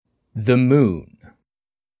The moon.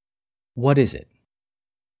 What is it?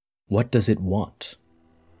 What does it want?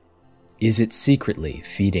 Is it secretly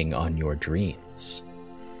feeding on your dreams?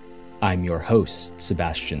 I'm your host,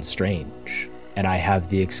 Sebastian Strange, and I have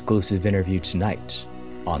the exclusive interview tonight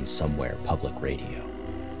on Somewhere Public Radio.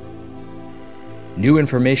 New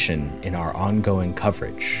information in our ongoing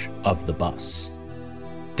coverage of the bus.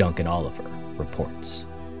 Duncan Oliver reports.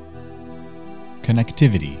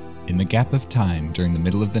 Connectivity in the gap of time during the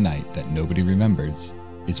middle of the night that nobody remembers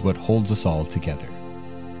is what holds us all together.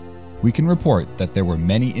 We can report that there were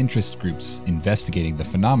many interest groups investigating the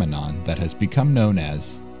phenomenon that has become known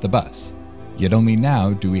as the bus, yet only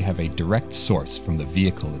now do we have a direct source from the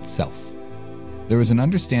vehicle itself. There is an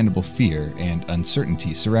understandable fear and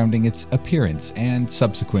uncertainty surrounding its appearance and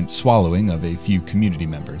subsequent swallowing of a few community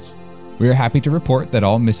members. We are happy to report that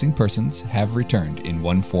all missing persons have returned in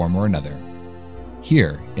one form or another.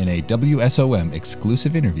 Here, in a WSOM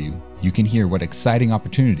exclusive interview, you can hear what exciting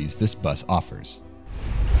opportunities this bus offers.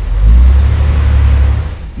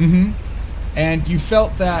 And you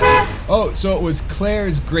felt that, so it was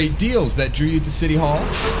Claire's great deals that drew you to City Hall?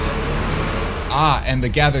 And the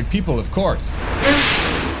gathered people, of course.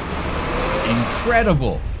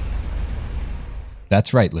 Incredible!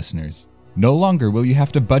 That's right, listeners. No longer will you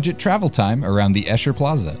have to budget travel time around the Escher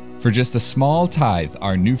Plaza. For just a small tithe,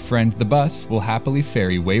 our new friend the bus will happily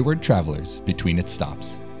ferry wayward travelers between its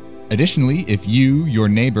stops. Additionally, if you, your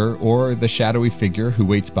neighbor, or the shadowy figure who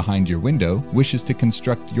waits behind your window wishes to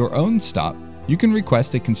construct your own stop, you can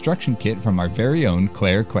request a construction kit from our very own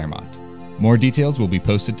Claire Claremont. More details will be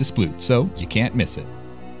posted to Sploot, so you can't miss it.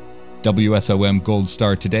 WSOM Gold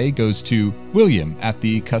Star today goes to William at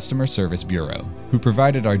the Customer Service Bureau, who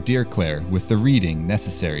provided our dear Claire with the reading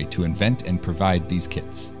necessary to invent and provide these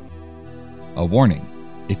kits. A warning: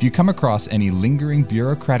 if you come across any lingering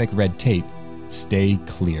bureaucratic red tape, stay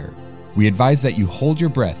clear. We advise that you hold your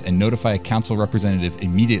breath and notify a council representative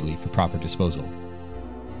immediately for proper disposal.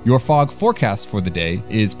 Your fog forecast for the day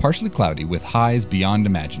is partially cloudy with highs beyond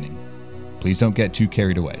imagining. Please don't get too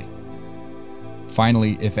carried away.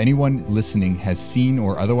 Finally, if anyone listening has seen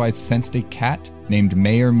or otherwise sensed a cat named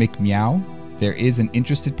Mayor McMeow, there is an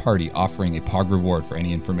interested party offering a POG reward for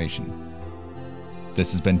any information.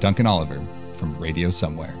 This has been Duncan Oliver from Radio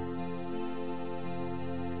Somewhere.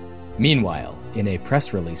 Meanwhile, in a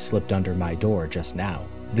press release slipped under my door just now,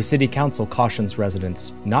 the City Council cautions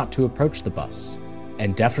residents not to approach the bus,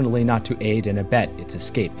 and definitely not to aid and abet its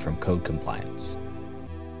escape from code compliance.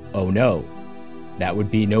 Oh no, that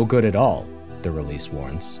would be no good at all, the release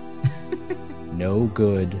warns. No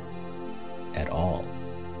good at all.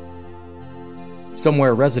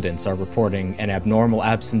 Somewhere residents are reporting an abnormal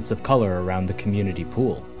absence of color around the community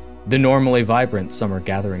pool. The normally vibrant summer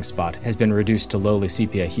gathering spot has been reduced to lowly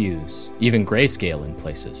sepia hues, even grayscale in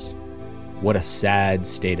places. What a sad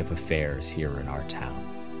state of affairs here in our town.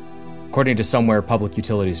 According to Somewhere Public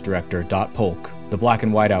Utilities Director Dot Polk, the black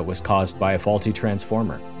and whiteout was caused by a faulty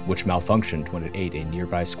transformer, which malfunctioned when it ate a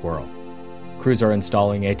nearby squirrel. Crews are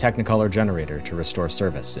installing a Technicolor generator to restore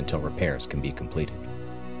service until repairs can be completed.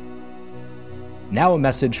 Now a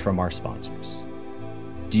message from our sponsors.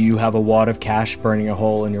 Do you have a wad of cash burning a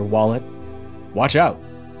hole in your wallet? Watch out!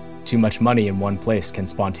 Too much money in one place can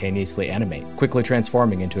spontaneously animate, quickly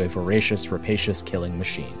transforming into a voracious, rapacious killing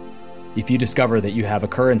machine. If you discover that you have a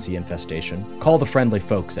currency infestation, call the friendly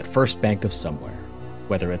folks at First Bank of Somewhere.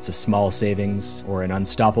 Whether it's a small savings or an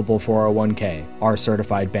unstoppable 401k, our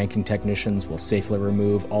certified banking technicians will safely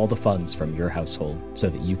remove all the funds from your household so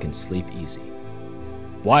that you can sleep easy.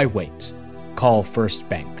 Why wait? Call First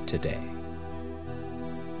Bank today.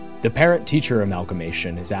 The Parent-Teacher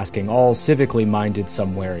Amalgamation is asking all civically minded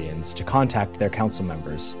Somewhereans to contact their council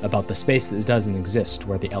members about the space that doesn't exist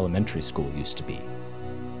where the elementary school used to be.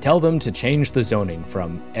 Tell them to change the zoning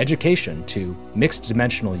from education to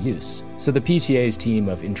mixed-dimensional use so the PTA's team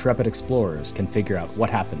of intrepid explorers can figure out what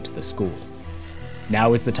happened to the school.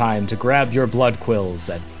 Now is the time to grab your blood quills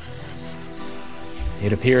and...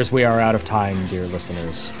 It appears we are out of time, dear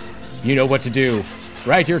listeners. You know what to do.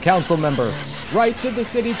 Write your council member. Write to the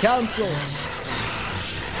city council.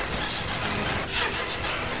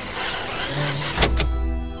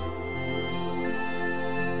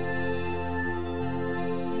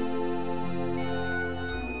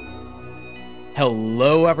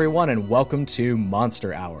 Hello, everyone, and welcome to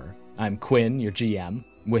Monster Hour. I'm Quinn, your GM.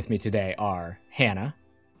 With me today are Hannah.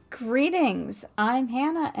 Greetings, I'm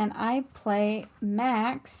Hannah, and I play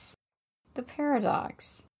Max, the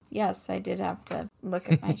Paradox. Yes, I did have to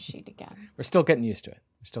look at my sheet again. We're still getting used to it.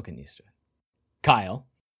 Kyle.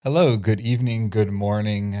 Hello, good evening, good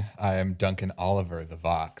morning. I am Duncan Oliver, the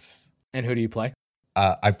Vox. And who do you play?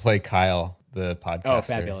 I play Kyle, the podcaster. Oh,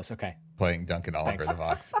 fabulous. Okay. Playing Duncan Oliver, Thanks. the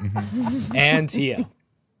Vox. Mhm. And Tio.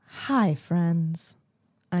 Hi, friends.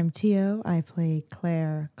 I'm Tio. I play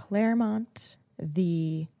Claire Claremont,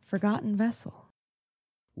 the Forgotten Vessel.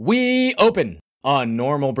 We open on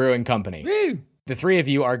Normal Brewing Company. Woo! The three of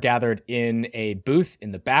you are gathered in a booth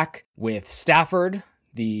in the back with Stafford,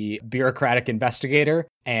 the bureaucratic investigator,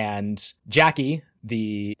 and Jackie,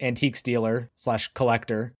 the antiques dealer /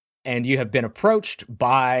 collector. And you have been approached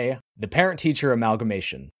by the parent-teacher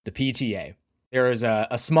amalgamation, the PTA. There is a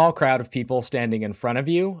small crowd of people standing in front of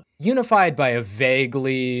you, unified by a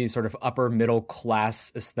vaguely sort of upper middle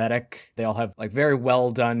class aesthetic. They all have like very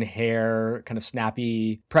well done hair, kind of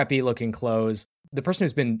snappy, preppy looking clothes. The person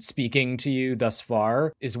who's been speaking to you thus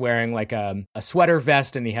far is wearing like a sweater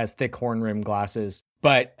vest, and he has thick horn-rimmed glasses.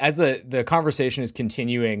 But as the conversation is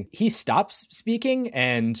continuing, he stops speaking,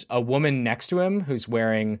 and a woman next to him who's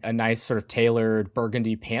wearing a nice sort of tailored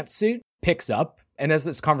burgundy pantsuit picks up. And as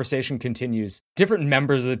this conversation continues, different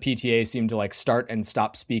members of the PTA seem to like start and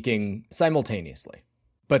stop speaking simultaneously.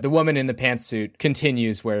 But the woman in the pantsuit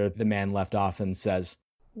continues where the man left off and says,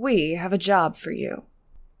 "We have a job for you."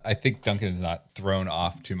 I think Duncan is not thrown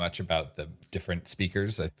off too much about the different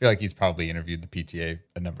speakers. I feel like he's probably interviewed the PTA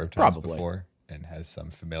a number of times before and has some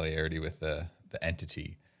familiarity with the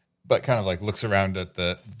entity. But kind of like looks around at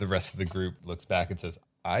the rest of the group, looks back and says,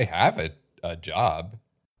 "I have a job."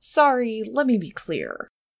 Sorry, let me be clear.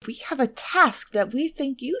 We have a task that we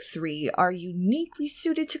think you three are uniquely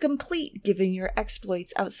suited to complete given your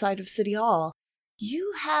exploits outside of City Hall.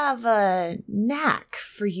 You have a knack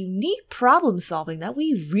for unique problem solving that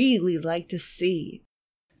we really like to see.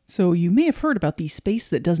 So you may have heard about the space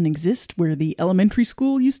that doesn't exist where the elementary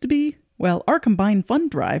school used to be? Well, our combined fund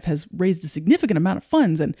drive has raised a significant amount of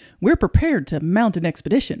funds, and we're prepared to mount an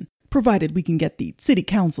expedition, provided we can get the city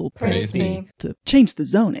council Praise be. to change the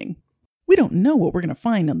zoning. We don't know what we're going to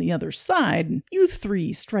find on the other side, and you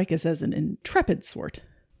three strike us as an intrepid sort.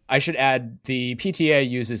 I should add, the PTA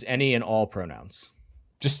uses any and all pronouns.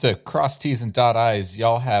 Just to cross T's and dot I's,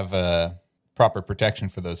 y'all have proper protection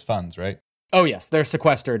for those funds, right? Oh yes, they're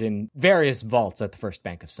sequestered in various vaults at the First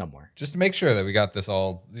Bank of somewhere. Just to make sure that we got this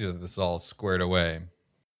all squared away.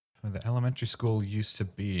 Where the elementary school used to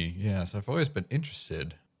be. Yes, I've always been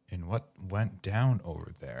interested in what went down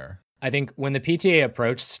over there. I think when the PTA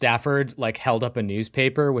approached, Stafford like held up a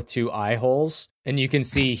newspaper with 2 eye holes, and you can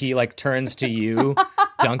see he like turns to you,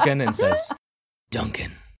 Duncan, and says,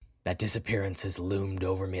 "Duncan, that disappearance has loomed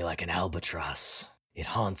over me like an albatross. It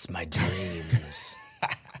haunts my dreams.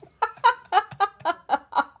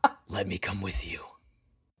 Let me come with you."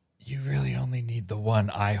 You really only need the one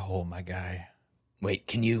eye hole, my guy. Wait,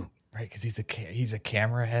 can you? Right, because he's a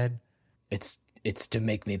camera head. It's to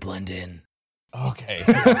make me blend in. Okay.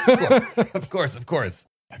 Of course.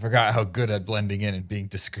 I forgot how good at blending in and being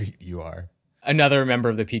discreet you are. Another member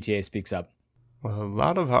of the PTA speaks up. Well, a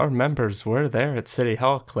lot of our members were there at City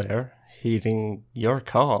Hall, Claire, heeding your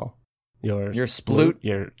call. Your sploot.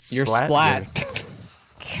 Your splat.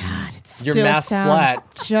 God, it Your still mass sounds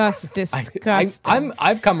splat. just disgusting.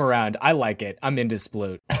 I've come around. I like it. I'm into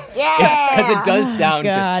sploot. Yeah! Because it does sound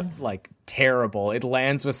just God. like terrible. It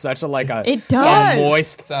lands with such a It does.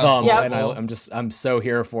 moist Sounds thumb, horrible. and I'm so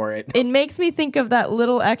here for it. It makes me think of that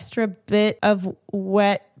little extra bit of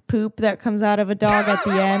wet poop that comes out of a dog at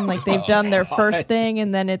the end. Like they've done their first thing,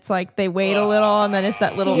 and then it's like they wait a little, and then it's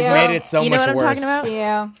that little. You made it so you know much what I'm worse. talking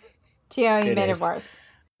about? Tio, you It made is. it worse.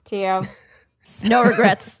 Tio. No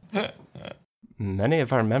regrets. Many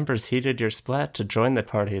of our members heeded your splat to join the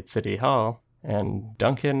party at City Hall. And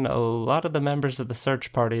Duncan, a lot of the members of the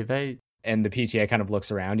search party, they And the PTA kind of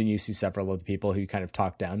looks around, and you see several of the people who kind of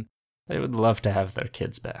talk down. would love to have their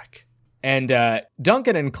kids back. And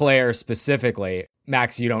Duncan and Claire specifically,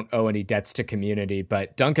 Max, you don't owe any debts to community,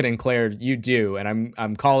 but Duncan and Claire, you do, and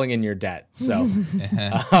I'm calling in your debt. So,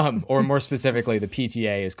 or more specifically, the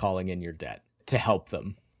PTA is calling in your debt to help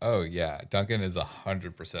them. Oh, yeah. Duncan is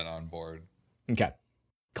 100% on board. Okay.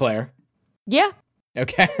 Claire? Yeah.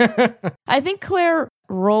 Okay. I think Claire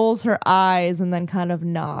rolls her eyes and then kind of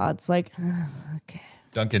nods, like, okay.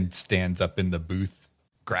 Duncan stands up in the booth,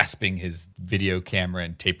 grasping his video camera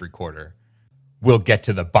and tape recorder. We'll get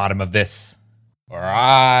to the bottom of this.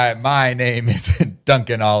 My name is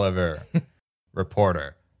Duncan Oliver,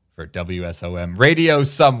 reporter for WSOM Radio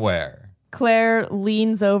Somewhere. Claire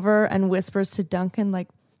leans over and whispers to Duncan, like,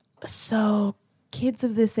 so kids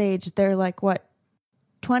of this age, they're like, what,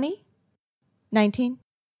 20? 19?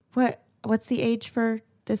 What's the age for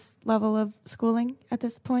this level of schooling at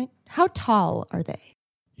this point? How tall are they?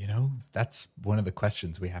 You know, that's one of the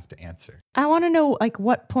questions we have to answer. I want to know, like,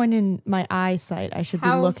 what point in my eyesight I should be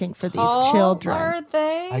looking for these tall children. are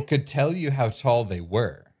they? I could tell you how tall they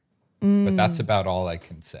were, but that's about all I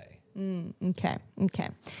can say. Okay.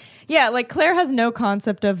 Yeah, like Claire has no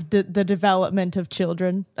concept of the development of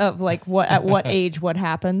children, of like at what age what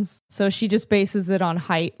happens. So she just bases it on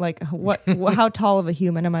height. Like how tall of a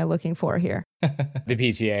human am I looking for here? The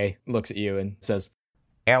PTA looks at you and says,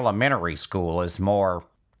 Elementary school is more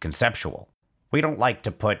conceptual. We don't like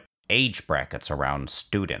to put age brackets around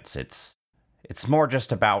students. It's more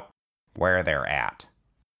just about where they're at.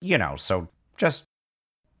 You know, so just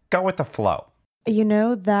go with the flow. You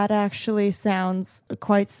know, that actually sounds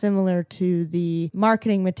quite similar to the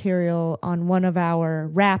marketing material on one of our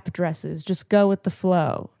wrap dresses. Just go with the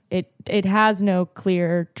flow. It has no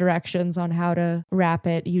clear directions on how to wrap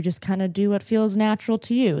it. You just kind of do what feels natural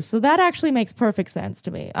to you. So that actually makes perfect sense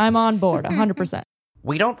to me. I'm on board 100%.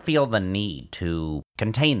 We don't feel the need to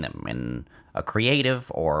contain them in a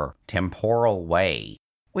creative or temporal way.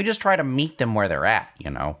 We just try to meet them where they're at, you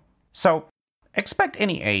know? So expect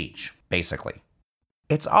any age, basically.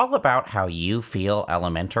 It's all about how you feel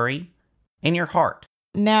elementary in your heart.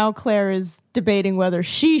 Now Claire is debating whether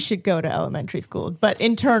she should go to elementary school, but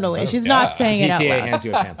internally, she's not saying it out PTA loud. hands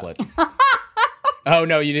you a pamphlet. Oh,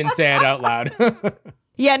 no, you didn't say it out loud.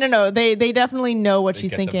 Yeah, no, they definitely know what They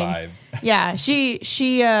she's get the thinking. vibe. Yeah, she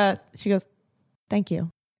goes, "Thank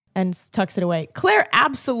you," and tucks it away. Claire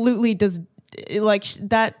absolutely does like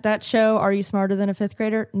that show. Are You Smarter Than a Fifth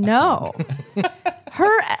Grader? No.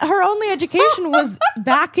 Her only education was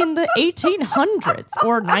back in the 1800s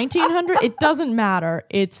or 1900s. It doesn't matter.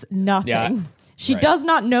 It's nothing. Yeah, She right. does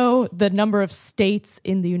not know the number of states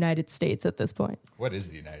in the United States at this point. What is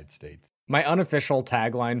the United States? My unofficial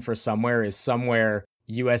tagline for somewhere is somewhere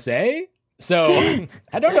USA. So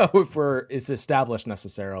I don't know if it's established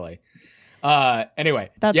necessarily. Anyway,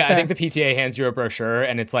 That's yeah, fair. I think the PTA hands you a brochure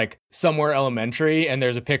and it's like somewhere elementary and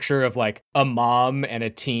there's a picture of like a mom and a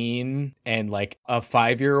teen and like a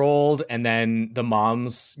 5-year-old and then the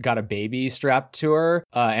mom's got a baby strapped to her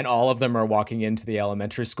and all of them are walking into the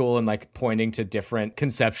elementary school and like pointing to different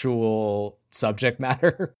conceptual subject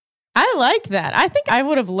matter. I like that. I think I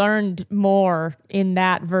would have learned more in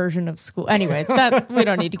that version of school. Anyway, that we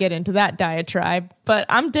don't need to get into that diatribe, but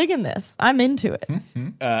I'm digging this. I'm into it.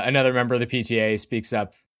 Another member of the PTA speaks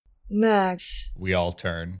up. Max, We all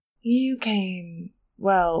turn. you came,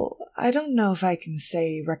 well, I don't know if I can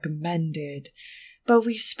say recommended, but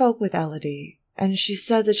we spoke with Elodie, and she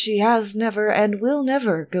said that she has never and will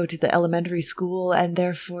never go to the elementary school and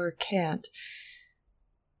therefore can't.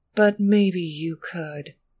 But maybe you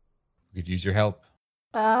could. We could use your help.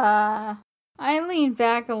 I lean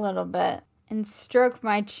back a little bit and stroke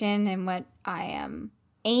my chin in what I am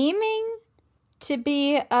aiming to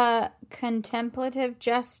be a contemplative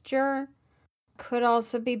gesture. Could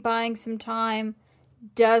also be buying some time.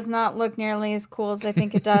 Does not look nearly as cool as I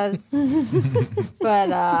think it does. But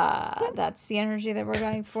that's the energy that we're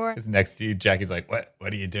going for. Because next to you, Jackie's like, What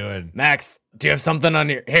are you doing? Max, do you have something on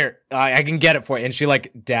your here? I can get it for you. And she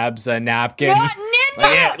like dabs a napkin. No,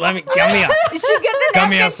 Like, yeah, let me come here. She gets the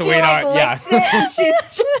Come here, napkin, sweetheart. She, like, Yeah. licks it, and she's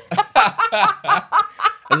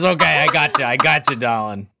It's okay. I got you,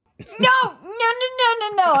 darling. no.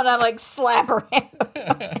 And I like slap her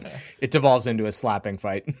hand. It devolves into a slapping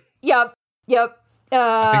fight. Yep.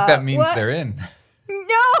 I think that means what? they're in.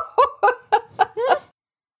 No.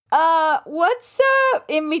 What's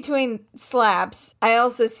in between slaps? I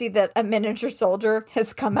also see that a miniature soldier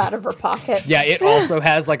has come out of her pocket. Yeah, it also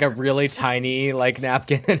has like a really tiny like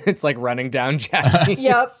napkin, and it's like running down Jackie.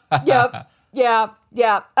 Yep. Yeah.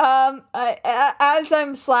 As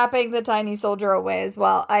I'm slapping the tiny soldier away as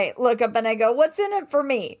well, I look up and I go, "What's in it for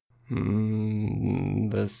me?"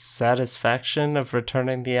 The satisfaction of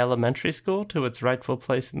returning the elementary school to its rightful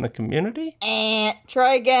place in the community?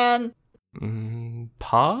 Try again.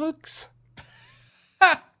 Pogs?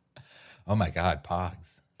 Oh my God,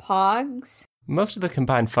 Pogs. Pogs. Most of the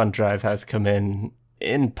combined fund drive has come in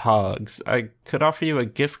Pogs. I could offer you a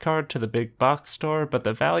gift card to the big box store, but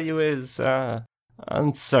the value is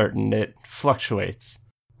uncertain. It fluctuates.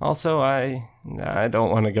 Also, I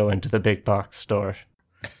don't want to go into the big box store.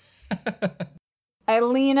 I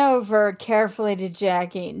lean over carefully to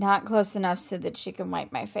Jackie, not close enough so that she can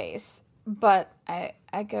wipe my face. But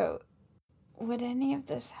I go, would any of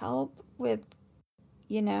this help with,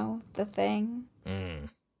 the thing?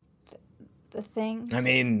 The thing? I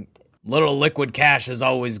mean, little liquid cash is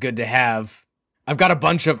always good to have. I've got a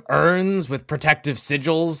bunch of urns with protective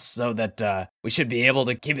sigils so that we should be able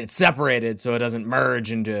to keep it separated so it doesn't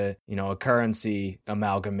merge into, a currency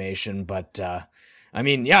amalgamation. But I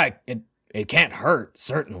mean, yeah, it can't hurt,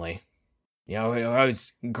 certainly. You know, I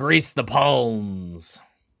always grease the palms.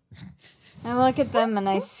 I look at them and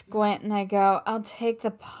I squint and I go, I'll take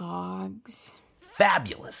the pogs.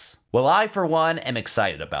 Fabulous. Well, I, for one, am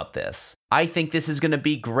excited about this. I think this is going to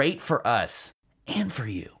be great for us and for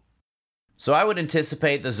you. So I would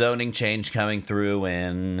anticipate the zoning change coming through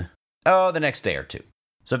in, the next day or two.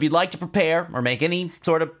 So if you'd like to prepare or make any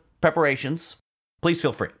sort of preparations, please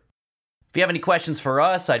feel free. If you have any questions for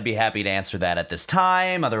us, I'd be happy to answer that at this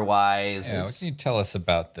time. Otherwise... Yeah, what can you tell us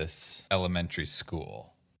about this elementary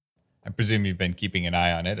school? I presume you've been keeping an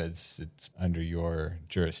eye on it as it's under your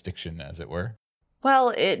jurisdiction, as it were.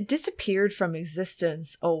 Well, it disappeared from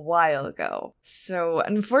existence a while ago, so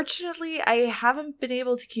unfortunately I haven't been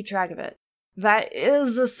able to keep track of it. That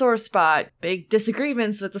is a sore spot. Big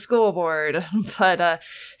disagreements with the school board. But,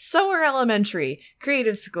 Somewhere Elementary,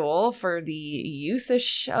 creative school for the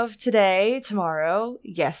youthish of today, tomorrow,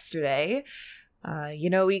 yesterday.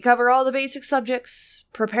 We cover all the basic subjects,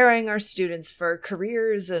 preparing our students for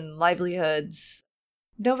careers and livelihoods.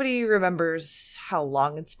 Nobody remembers how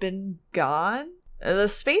long it's been gone. The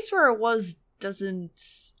space where it was doesn't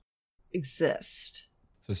exist.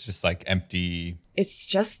 So it's just like empty. It's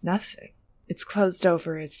just nothing. It's closed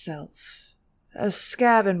over itself. A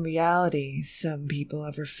scab in reality, some people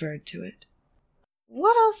have referred to it.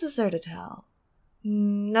 What else is there to tell?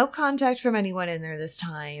 No contact from anyone in there this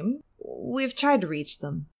time. We've tried to reach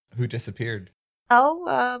them. Who disappeared? Oh,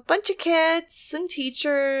 a bunch of kids, some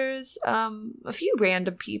teachers, a few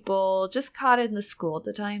random people just caught in the school at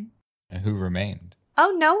the time. And who remained?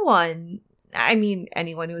 Oh, no one. I mean,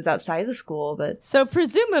 anyone who was outside the school, but... So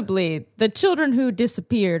presumably, the children who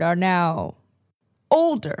disappeared are now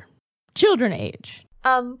older. Children age.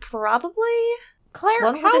 Probably. Claire,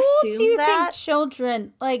 One would how old assume do you that. think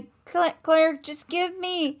children, Claire, just give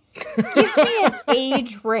me an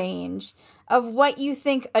age range of what you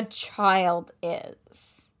think a child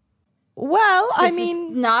is. Well, This is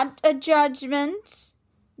not a judgment,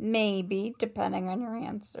 maybe, depending on your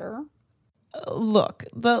answer. Look,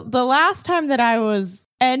 the last time that I was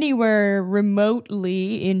anywhere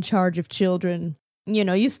remotely in charge of children,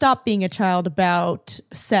 you stopped being a child about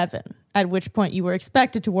 7, at which point you were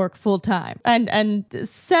expected to work full time. And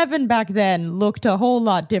 7 back then looked a whole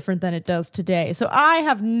lot different than it does today. So I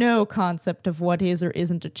have no concept of what is or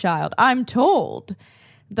isn't a child. I'm told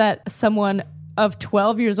that someone of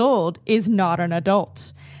 12 years old is not an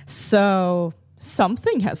adult. So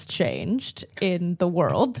something has changed in the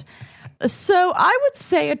world. So I would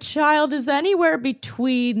say a child is anywhere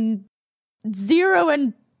between 0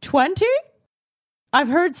 and 20. I've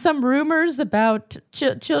heard some rumors about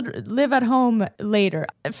children live at home later.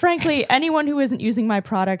 Frankly, anyone who isn't using my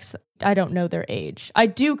products, I don't know their age. I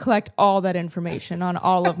do collect all that information on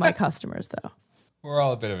all of my customers, though. We're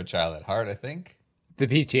all a bit of a child at heart, I think. The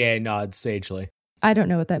PTA nods sagely. I don't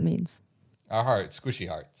know what that means. Our hearts, squishy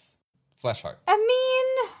hearts, flesh hearts. I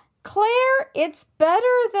mean, Claire, it's better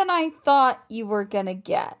than I thought you were gonna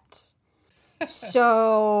get.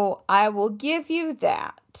 So I will give you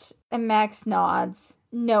that. And Max nods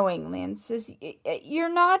knowingly and says,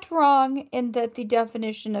 you're not wrong in that the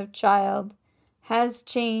definition of child has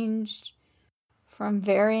changed from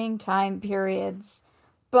varying time periods.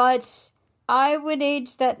 But I would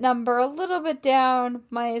age that number a little bit down,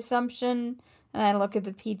 my assumption. And I look at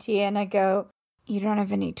the PTA and I go, you don't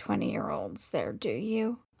have any 20-year-olds there, do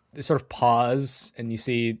you? They sort of pause and you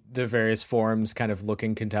see the various forms kind of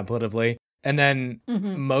looking contemplatively. And then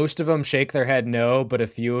most of them shake their head no, but a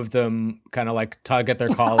few of them kind of like tug at their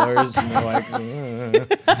collars and they're like,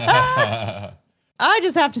 I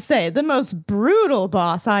just have to say, the most brutal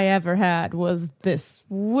boss I ever had was this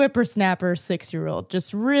whippersnapper 6-year-old.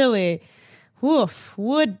 Just really,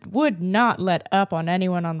 would not let up on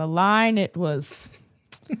anyone on the line. It was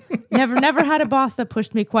never had a boss that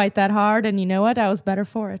pushed me quite that hard. And you know what? I was better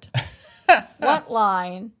for it. What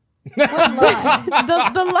line? What line?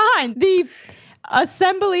 the line, the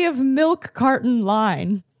assembly of milk carton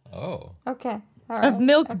line. Oh. Okay. All right. Of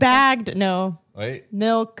milk bagged, no. Wait.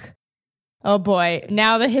 Milk. Oh boy.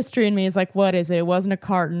 Now the history in me is like, what is it? It wasn't a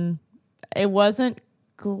carton. It wasn't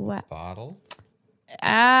Bottle?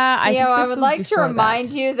 I would like to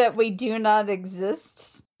remind you that we do not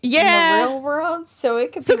exist in the real world, so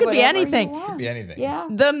it could be anything. You want. Could be anything. Yeah.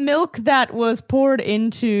 The milk that was poured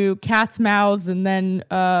into cats' mouths and then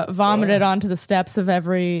vomited onto the steps of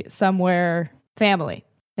every somewhere family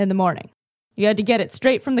in the morning. You had to get it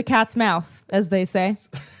straight from the cat's mouth, as they say.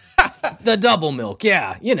 the double milk.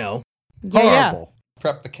 Yeah, Yeah. horrible.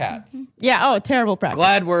 Prep the cats. Yeah, terrible practice.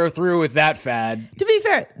 Glad we're through with that fad. To be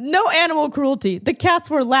fair, no animal cruelty. The cats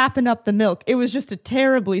were lapping up the milk. It was just a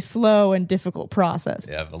terribly slow and difficult process.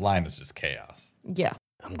 Yeah, the line was just chaos. Yeah.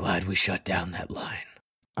 I'm glad we shut down that line.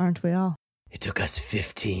 Aren't we all? It took us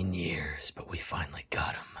 15 years, but we finally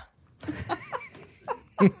got him.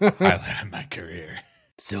 Highlight of my career.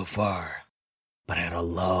 So far, but I had a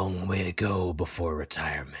long way to go before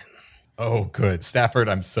retirement. Oh, good. Stafford,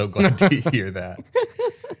 I'm so glad to hear that.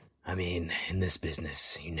 I mean, in this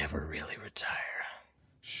business, you never really retire.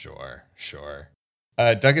 Sure.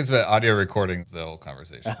 Duncan's been audio recording the whole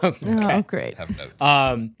conversation. Oh, great. Have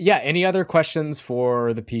notes. Yeah, any other questions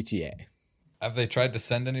for the PTA? Have they tried to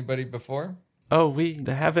send anybody before? Oh, we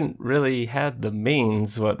haven't really had the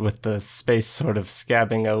means, what with the space sort of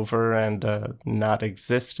scabbing over and not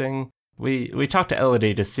existing. We talked to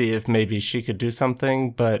Elodie to see if maybe she could do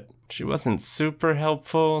something, but she wasn't super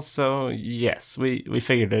helpful, so yes, we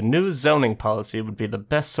figured a new zoning policy would be the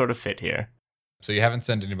best sort of fit here. So you haven't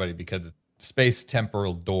sent anybody because the space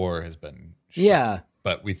temporal door has been shut. Yeah.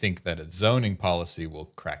 But we think that a zoning policy will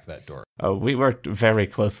crack that door. Oh, we worked very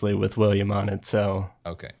closely with William on it, so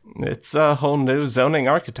Okay. it's a whole new zoning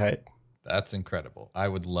archetype. That's incredible. I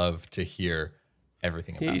would love to hear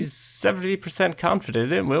everything about He's it. 70%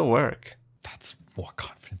 confident it will work. That's more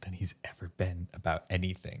confident than he's ever been about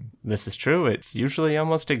anything. This is true. It's usually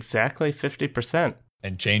almost exactly 50%.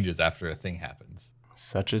 And changes after a thing happens.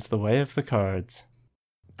 Such is the way of the cards.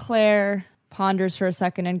 Claire ponders for a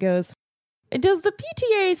second and goes, does the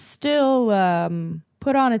PTA still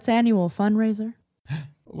put on its annual fundraiser?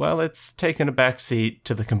 Well, it's taken a back seat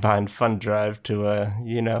to the combined fund drive to,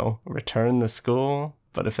 return the school.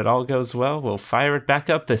 But if it all goes well, we'll fire it back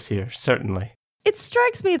up this year, certainly. It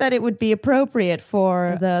strikes me that it would be appropriate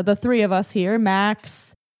for the three of us here,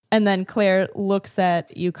 Max, and then Claire looks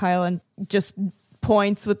at you, Kyle, and just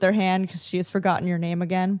points with their hand because she has forgotten your name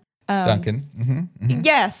again. Duncan. Mm-hmm.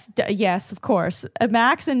 Yes, of course.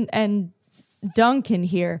 Max and Duncan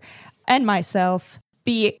here, and myself,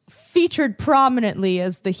 be featured prominently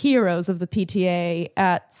as the heroes of the PTA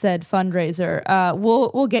at said fundraiser.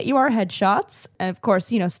 We'll get you our headshots, and of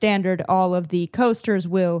course, standard. All of the coasters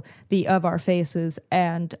will be of our faces,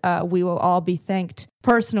 and we will all be thanked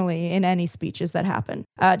personally in any speeches that happen.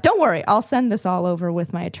 Don't worry, I'll send this all over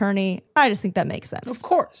with my attorney. I just think that makes sense. Of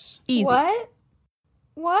course. Easy.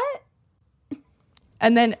 What?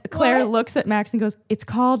 And then Claire What? looks at Max and goes, "It's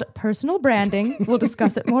called personal branding. We'll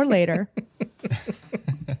discuss it more later."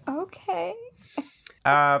 Okay.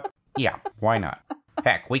 Yeah, why not?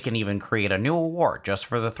 Heck, we can even create a new award just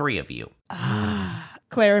for the three of you.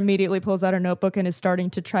 Claire immediately pulls out her notebook and is starting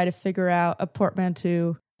to try to figure out a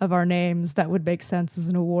portmanteau of our names that would make sense as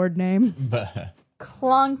an award name.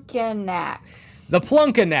 Clunkanax. The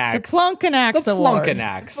Plunkanax. The Plunkanax The Award.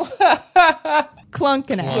 Plunkanax.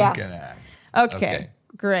 Clunkanax. Yes. Okay,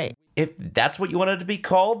 great. If that's what you wanted to be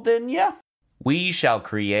called, then yeah. We shall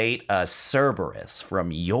create a Cerberus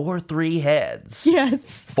from your three heads.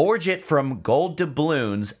 Yes. Forge it from gold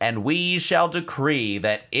doubloons, and we shall decree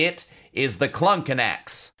that it is the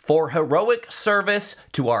Clunkanax for heroic service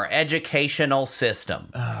to our educational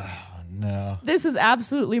system. No. This is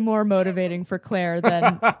absolutely more motivating for Claire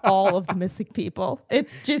than all of the missing people.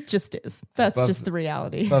 It just is. That's just the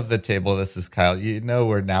reality. Above the table, this is Kyle.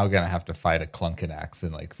 We're now going to have to fight a Clunkanax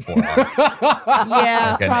in like 4 arcs.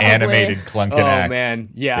 Yeah, Like an probably. animated Clunkanax. Oh, man.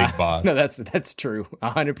 Yeah. Big boss. No, that's true.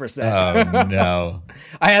 100%. Oh, no.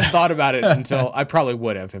 I hadn't thought about it until I probably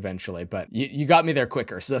would have eventually, but you got me there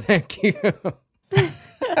quicker, so thank you.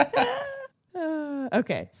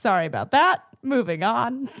 Okay, sorry about that. Moving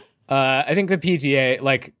on. I think the PTA,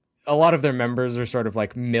 like, a lot of their members are sort of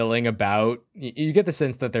like milling about. You get the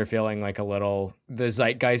sense that they're feeling like the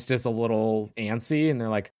zeitgeist is a little antsy, and they're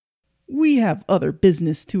like, We have other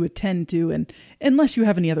business to attend to, and unless you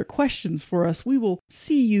have any other questions for us, we will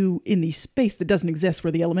see you in the space that doesn't exist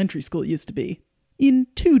where the elementary school used to be. In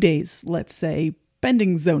 2 days, let's say,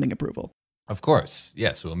 pending zoning approval. Of course.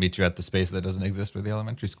 Yes, we'll meet you at the space that doesn't exist where the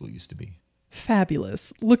elementary school used to be.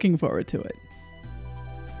 Fabulous. Looking forward to it.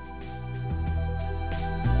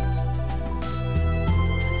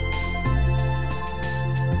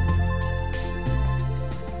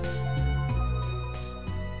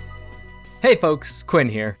 Hey folks, Quinn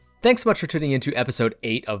here. Thanks so much for tuning into episode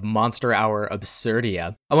 8 of Monster Hour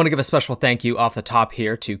Absurdia. I want to give a special thank you off the top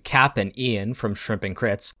here to Cap and Ian from Shrimp and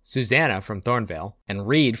Crits, Susanna from Thornvale, and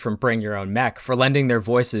Reed from Bring Your Own Mech for lending their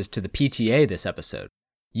voices to the PTA this episode.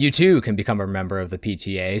 You too can become a member of the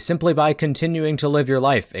PTA simply by continuing to live your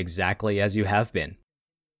life exactly as you have been.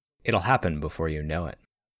 It'll happen before you know it.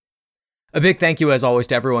 A big thank you, as always,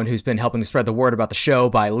 to everyone who's been helping to spread the word about the show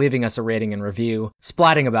by leaving us a rating and review,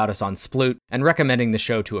 splatting about us on Sploot, and recommending the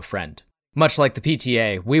show to a friend. Much like the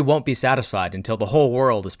PTA, we won't be satisfied until the whole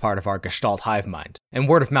world is part of our Gestalt hive mind, and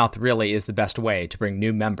word of mouth really is the best way to bring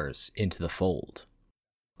new members into the fold.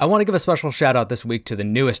 I want to give a special shout out this week to the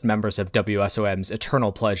newest members of WSOM's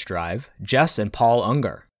Eternal Pledge Drive, Jess and Paul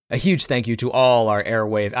Unger. A huge thank you to all our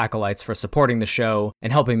Airwave acolytes for supporting the show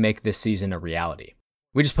and helping make this season a reality.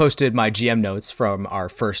 We just posted my GM notes from our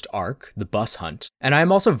first arc, The Bus Hunt, and I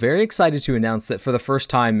am also very excited to announce that for the first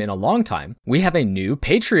time in a long time, we have a new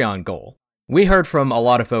Patreon goal. We heard from a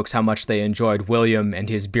lot of folks how much they enjoyed William and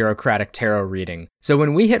his bureaucratic tarot reading, so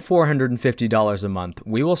when we hit $450 a month,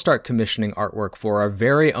 we will start commissioning artwork for our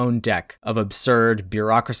very own deck of absurd,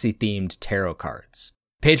 bureaucracy-themed tarot cards.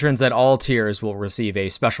 Patrons at all tiers will receive a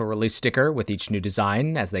special release sticker with each new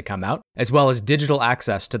design as they come out, as well as digital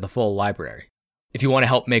access to the full library. If you want to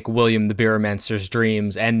help make William the Bureaumancer's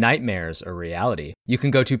dreams and nightmares a reality, you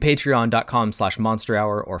can go to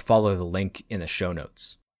patreon.com/monsterhour or follow the link in the show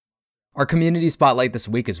notes. Our community spotlight this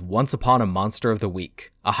week is Once Upon a Monster of the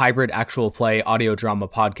Week, a hybrid actual play audio drama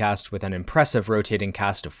podcast with an impressive rotating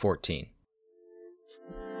cast of 14.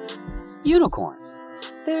 Unicorns.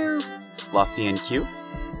 They're fluffy and cute.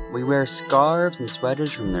 We wear scarves and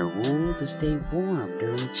sweaters from their wool to stay warm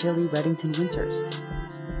during chilly Reddington winters.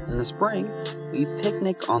 In the spring, we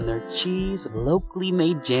picnic on their cheese with locally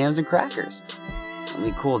made jams and crackers. And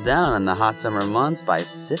we cool down in the hot summer months by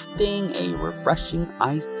sipping a refreshing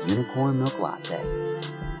iced unicorn milk latte.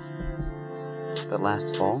 But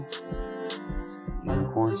last fall,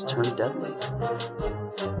 unicorns turned deadly.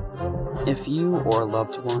 If you or a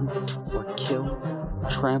loved one were killed,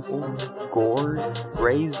 trampled, gored,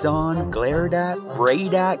 grazed on, glared at,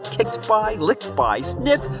 brayed at, kicked by, licked by,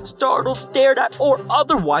 sniffed, startled, stared at, or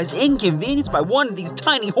otherwise inconvenienced by one of these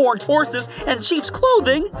tiny horned horses in sheep's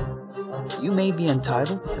clothing, you may be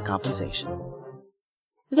entitled to compensation.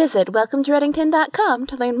 Visit welcometoreddington.com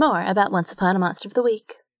to learn more about Once Upon a Monster of the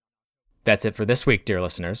Week. That's it for this week, dear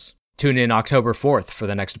listeners. Tune in October 4th for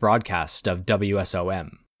the next broadcast of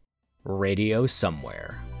WSOM. Radio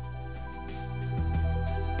Somewhere.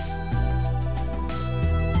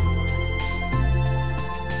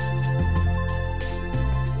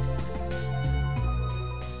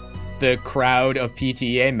 The crowd of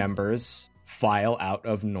PTA members file out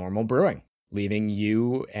of Normal Brewing, leaving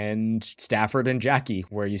you and Stafford and Jackie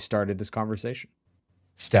where you started this conversation.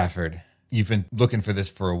 Stafford, you've been looking for this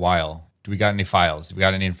for a while. Do we got any files? Do we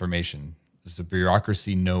got any information? Does the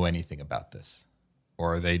bureaucracy know anything about this?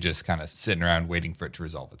 Or are they just kind of sitting around waiting for it to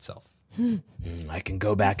resolve itself? I can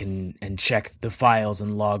go back and check the files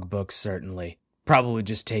and logbooks, certainly. Probably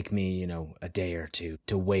just take me, a day or two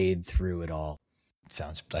to wade through it all.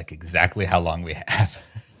 Sounds like exactly how long we have.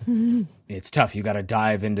 It's tough. You got to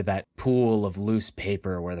dive into that pool of loose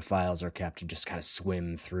paper where the files are kept and just kind of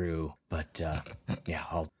swim through. But, yeah,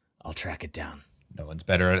 I'll track it down. No one's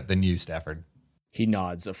better at it than you, Stafford. He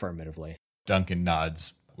nods affirmatively. Duncan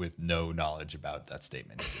nods with no knowledge about that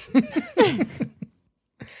statement.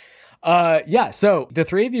 Yeah, so the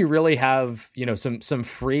three of you really have, some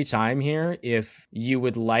free time here. If you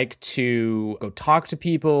would like to go talk to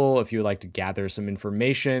people, if you would like to gather some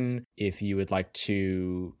information, if you would like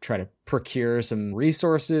to try to procure some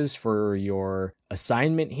resources for your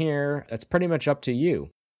assignment here, that's pretty much up to you.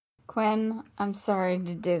 Quinn, I'm sorry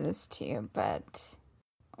to do this to you, but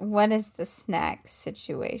what is the snack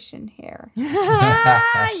situation here?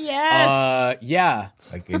 Yes. Yeah.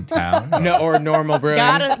 Like in town? No, or Normal Brewing.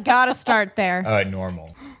 Gotta start there.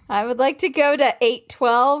 Normal. I would like to go to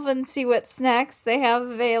 812 and see what snacks they have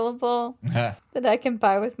available that I can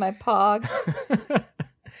buy with my pogs.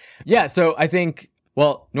 Yeah, so I think,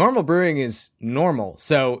 Normal Brewing is normal.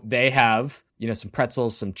 So they have, some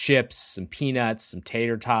pretzels, some chips, some peanuts, some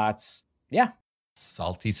tater tots. Yeah.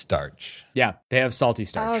 Salty starch. Yeah, they have salty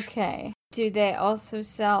starch. Okay. Do they also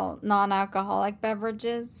sell non-alcoholic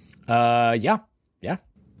beverages? Yeah.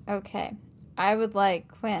 Okay. I would like,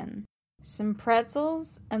 Quinn, some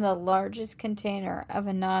pretzels and the largest container of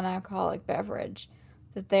a non-alcoholic beverage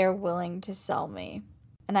that they're willing to sell me.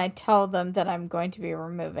 And I tell them that I'm going to be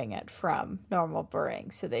removing it from Normal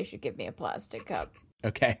Brewing, so they should give me a plastic cup.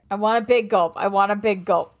 Okay. I want a big gulp,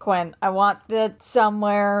 Quinn. I want the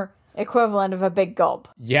somewhere equivalent of a big gulp.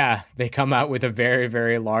 Yeah, they come out with a very,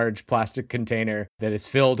 very large plastic container that is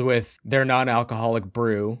filled with their non-alcoholic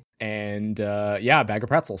brew and, a bag of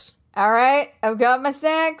pretzels. All right, I've got my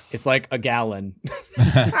snacks. It's like a gallon.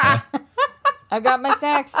 I've got my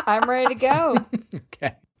snacks. I'm ready to go.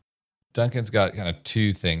 Okay. Duncan's got kind of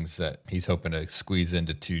two things that he's hoping to squeeze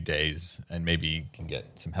into 2 days, and maybe he can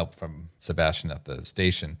get some help from Sebastian at the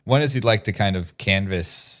station. One is he'd like to kind of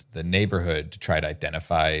canvass the neighborhood to try to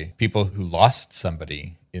identify people who lost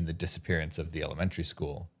somebody in the disappearance of the elementary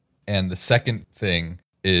school. And the second thing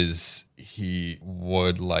is he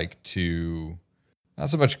would like to, not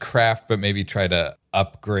so much craft, but maybe try to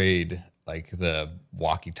upgrade like the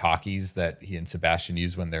walkie-talkies that he and Sebastian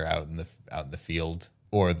use when they're out in the field,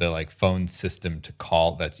 or the like phone system to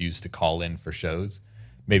call that's used to call in for shows.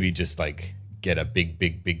 Maybe just like get a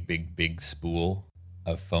big spool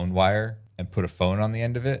of phone wire and put a phone on the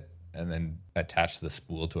end of it and then attach the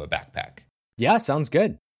spool to a backpack. Yeah, sounds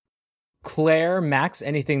good. Claire, Max,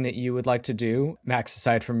 anything that you would like to do? Max,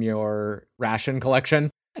 aside from your ration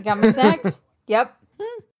collection? I got my snacks. Yep.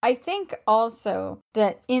 I think also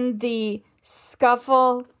that in the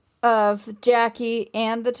scuffle of Jackie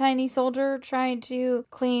and the tiny soldier trying to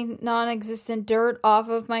clean non-existent dirt off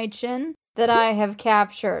of my chin, that I have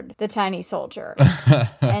captured the tiny soldier.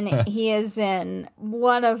 And he is in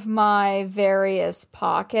one of my various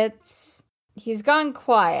pockets. He's gone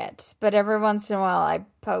quiet, but every once in a while I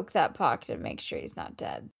poke that pocket and make sure he's not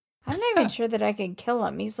dead. I'm not even sure that I can kill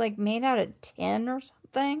him. He's like made out of tin or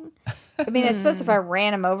something. I mean, I suppose if I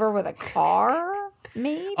ran him over with a car,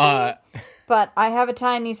 maybe. But I have a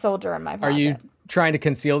tiny soldier in my pocket. Are you trying to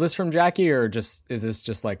conceal this from Jackie, or is this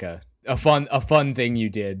just like a fun thing you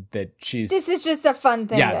did that she's... This is just a fun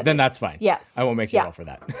thing. Yeah, then that's fine. Yes. I won't make you roll for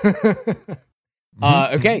that.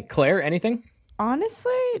 Okay, Claire, anything?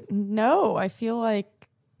 Honestly, no. I feel like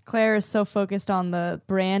Claire is so focused on the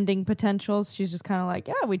branding potentials. She's just kind of like,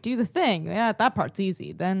 yeah, we do the thing. Yeah, that part's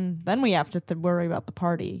easy. Then we have to worry about the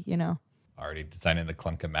party, you know? Already designing the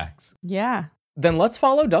Clunk of Max. Yeah. Then let's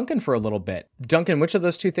follow Duncan for a little bit. Duncan, which of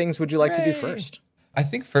those two things would you like to do first? I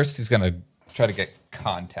think first he's going to try to get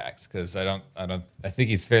contacts, because I think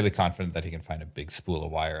he's fairly confident that he can find a big spool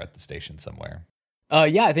of wire at the station somewhere.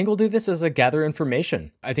 Yeah, I think we'll do this as a gather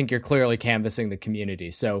information. I think you're clearly canvassing the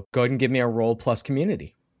community. So go ahead and give me a roll plus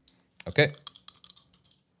community. Okay.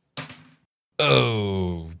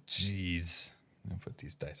 Oh, jeez. I'm going to put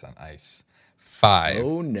these dice on ice. 5.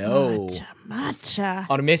 Oh, no. Matcha.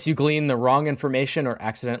 On a miss, you glean the wrong information or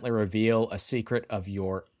accidentally reveal a secret of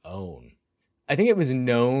your own. I think it was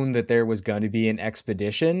known that there was going to be an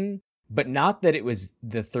expedition, but not that it was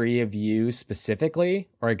the 3 of you specifically,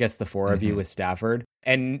 or I guess the 4 of you with Stafford.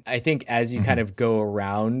 And I think as you kind of go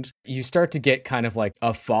around, you start to get kind of like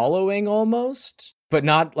a following almost, but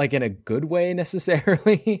not like in a good way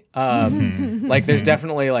necessarily. Like there's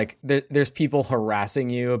definitely like, there's people harassing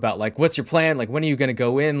you about like, what's your plan? Like, when are you going to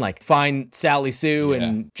go in? Like find Sally Sue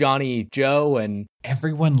and Johnny Joe, and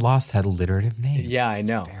everyone lost had alliterative names. Yeah, I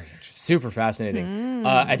know. Super fascinating.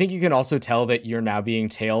 I think you can also tell that you're now being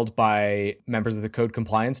tailed by members of the Code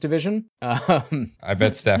Compliance Division. I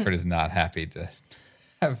bet Stafford is not happy to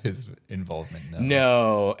have his involvement.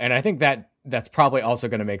 No, and I think that's probably also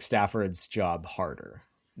going to make Stafford's job harder.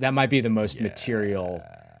 That might be the most material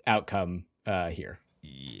outcome here.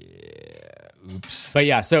 Yeah. Oops. But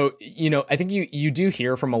yeah, so, I think you do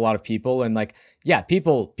hear from a lot of people, and like, yeah,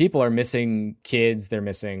 people are missing kids, they're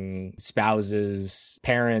missing spouses,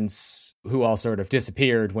 parents who all sort of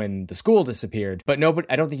disappeared when the school disappeared. But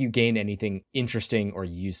I don't think you gain anything interesting or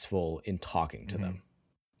useful in talking to them.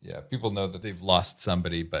 Yeah, people know that they've lost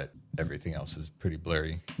somebody, but everything else is pretty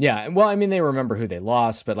blurry. Yeah, well, I mean, they remember who they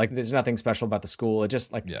lost, but like, there's nothing special about the school. It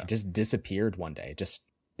just just disappeared one day, just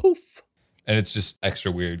poof. And it's just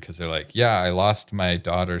extra weird because they're like, yeah, I lost my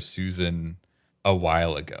daughter Susan a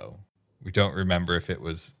while ago. We don't remember if it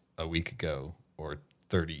was a week ago or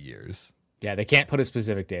 30 years. Yeah, they can't put a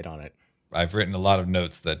specific date on it. I've written a lot of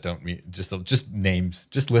notes that don't mean just names,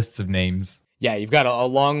 just lists of names. Yeah, you've got a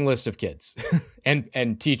long list of kids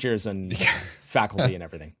and teachers and faculty and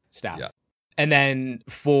everything, staff. Yeah. And then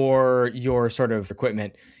for your sort of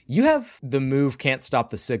equipment, you have the move Can't Stop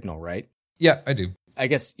the Signal, right? Yeah, I do. I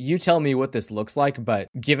guess you tell me what this looks like, but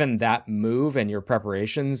given that move and your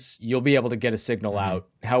preparations, you'll be able to get a signal out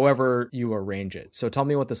however you arrange it. So tell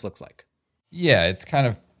me what this looks like. Yeah, it's kind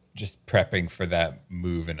of just prepping for that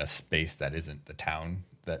move in a space that isn't the town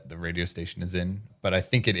that the radio station is in. But I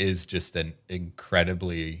think it is just an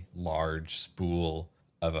incredibly large spool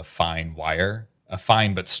of a fine wire, a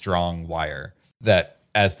fine but strong wire that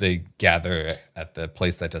as they gather at the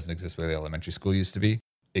place that doesn't exist where the elementary school used to be,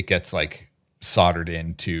 it gets like soldered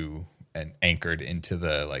into and anchored into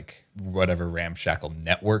the like whatever ramshackle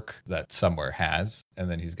network that somewhere has.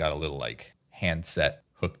 And then he's got a little like handset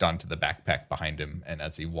hooked onto the backpack behind him. And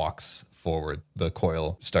as he walks forward, the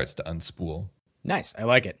coil starts to unspool. Nice. I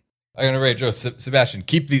like it. I'm gonna rate Joe. Sebastian,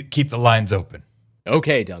 keep the lines open.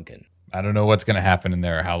 Okay, Duncan. I don't know what's gonna happen in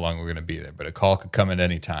there or how long we're gonna be there, but a call could come at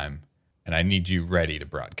any time, and I need you ready to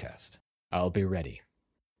broadcast. I'll be ready.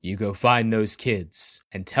 You go find those kids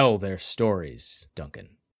and tell their stories,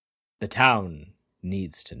 Duncan. The town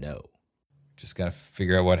needs to know. Just gotta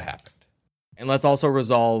figure out what happened. And let's also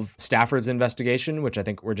resolve Stafford's investigation, which I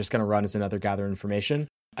think we're just going to run as another gather information.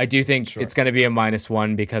 I do think it's going to be a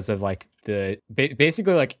 -1 because of like the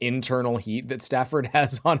basically like internal heat that Stafford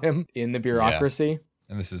has on him in the bureaucracy. Yeah.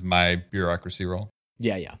 And this is my bureaucracy roll.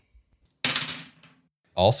 Yeah.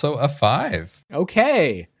 Also a 5.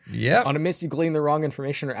 Okay. Yep. On a miss, you glean the wrong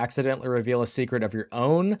information or accidentally reveal a secret of your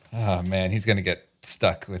own. Oh man, he's going to get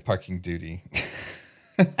stuck with parking duty.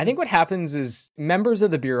 I think what happens is members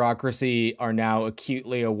of the bureaucracy are now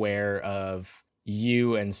acutely aware of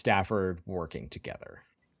you and Stafford working together.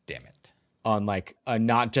 Damn it. On like a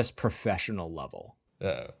not just professional level.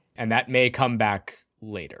 Uh-oh. And that may come back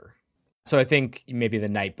later. So I think maybe the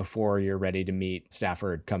night before you're ready to meet,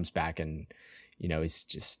 Stafford comes back and, he's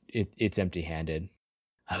just, it's empty-handed.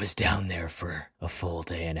 I was down there for a full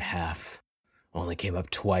day and a half. Only came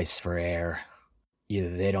up twice for air.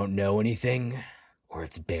 Either they don't know anything, or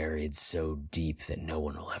it's buried so deep that no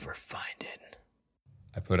one will ever find it.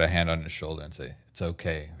 I put a hand on his shoulder and say, it's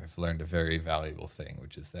okay. I've learned a very valuable thing,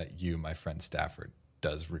 which is that you, my friend Stafford,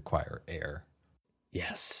 does require air.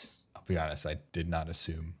 Yes. I'll be honest, I did not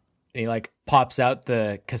assume. And he pops out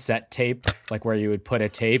the cassette tape, where you would put a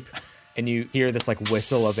tape, and you hear this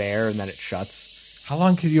whistle of air and then it shuts. How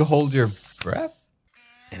long could you hold your breath?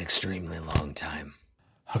 An extremely long time.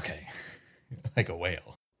 Okay. Like a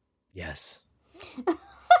whale. Yes.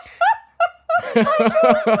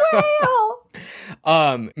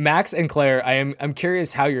 Max and Claire, I'm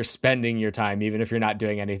curious how you're spending your time, even if you're not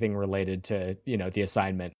doing anything related to, the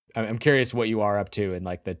assignment. I'm curious what you are up to in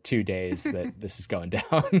the 2 days that this is going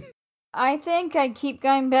down. I think I keep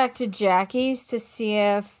going back to Jackie's to see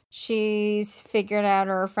if she's figured out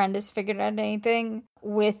or her friend has figured out anything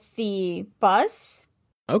with the bus.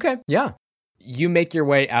 Okay, yeah. You make your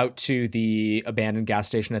way out to the abandoned gas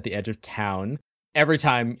station at the edge of town. Every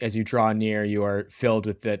time as you draw near, you are filled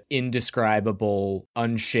with that indescribable,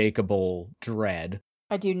 unshakable dread.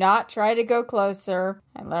 I do not try to go closer.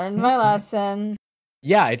 I learned my lesson.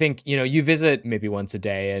 Yeah, I think, you visit maybe once a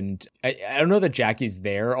day, and I don't know that Jackie's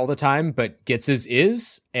there all the time, but Gitz's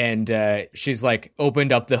is, and she's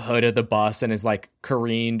opened up the hood of the bus and is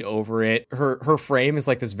careened over it. Her frame is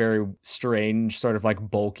this very strange sort of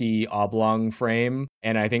bulky oblong frame,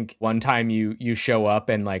 and I think one time you show up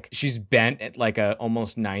and she's bent at a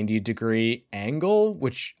almost 90-degree angle,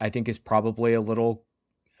 which I think is probably a little,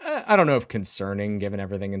 I don't know if concerning given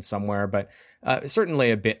everything in somewhere, but certainly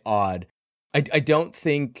a bit odd. I don't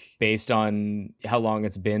think, based on how long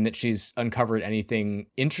it's been, that she's uncovered anything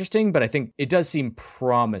interesting, but I think it does seem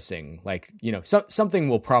promising. Something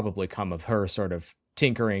will probably come of her sort of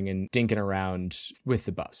tinkering and dinking around with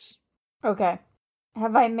the bus. Okay.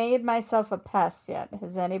 Have I made myself a pest yet?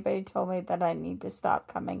 Has anybody told me that I need to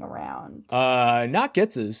stop coming around? Not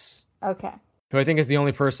Gitz's. Okay. Who I think is the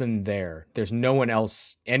only person there. There's no one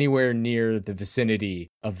else anywhere near the vicinity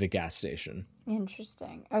of the gas station.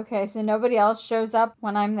 Interesting. Okay, so nobody else shows up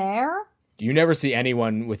when I'm there? You never see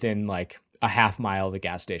anyone within a half mile of the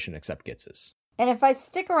gas station except Gitz's. And if I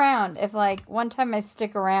stick around, if one time I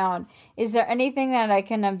stick around, is there anything that I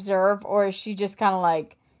can observe, or is she just kind of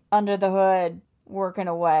under the hood working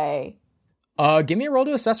away? Give me a roll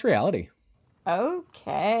to assess reality.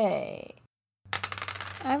 Okay.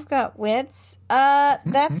 I've got wits.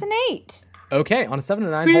 That's an 8. Okay, on a 7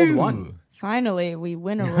 and 9, hold 1. Finally, we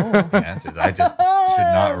win a roll. The answer is I just should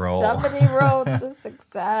not roll. Somebody rolled to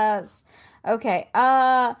success. Okay.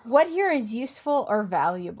 What here is useful or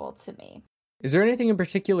valuable to me? Is there anything in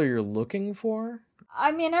particular you're looking for?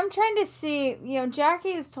 I mean, I'm trying to see,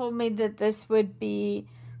 Jackie has told me that this would be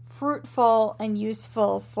fruitful and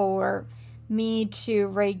useful for me to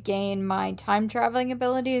regain my time traveling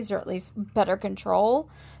abilities, or at least better control.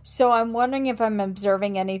 So I'm wondering if I'm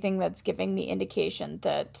observing anything that's giving me indication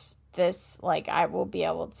that this, I will be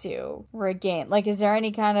able to regain. Is there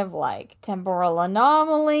any kind of, temporal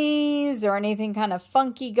anomalies or anything kind of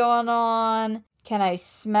funky going on? Can I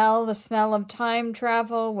smell the smell of time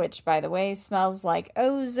travel, which, by the way, smells like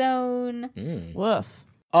ozone? Woof.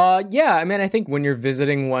 Yeah, I mean, I think when you're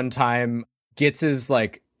visiting one time, Gitz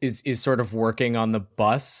is sort of working on the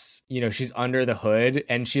bus. She's under the hood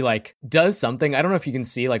and she does something. I don't know if you can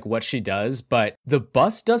see what she does, but the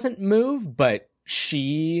bus doesn't move, but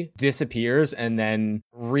She disappears and then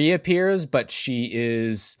reappears, but she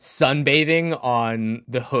is sunbathing on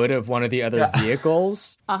the hood of one of the other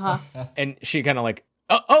vehicles. And she kind of like,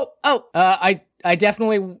 I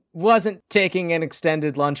definitely wasn't taking an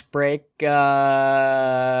extended lunch break. And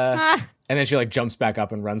then she like jumps back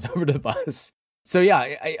up and runs over to the bus. So yeah,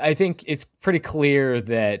 I think it's pretty clear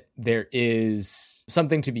that there is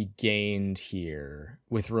something to be gained here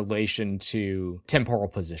with relation to temporal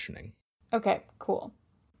positioning. Okay, cool.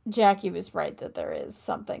 Jackie was right that there is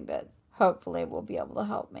something that hopefully will be able to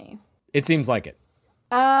help me. It seems like it.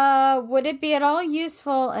 Would it be at all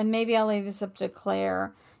useful, and maybe I'll leave this up to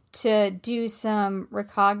Claire, to do some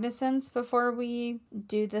recognizance before we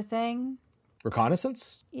do the thing?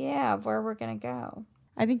 Reconnaissance? Yeah, of where we're gonna go.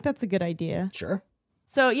 I think that's a good idea. Sure.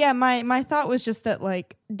 So yeah, my thought was just that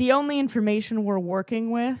like the only information we're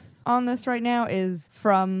working with on this right now is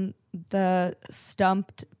from the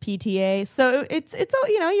stumped PTA. So it's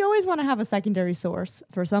you always want to have a secondary source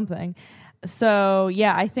for something. So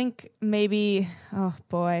yeah, I think maybe, oh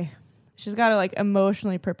boy, she's got to like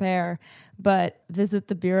emotionally prepare, but visit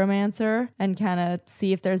the Bureaumancer and kind of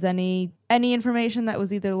see if there's any information that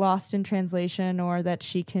was either lost in translation or that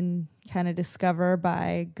she can kind of discover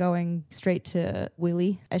by going straight to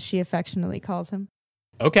Willie, as she affectionately calls him.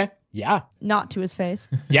 Okay. Yeah. Not to his face.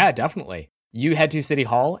 Yeah, definitely. You head to City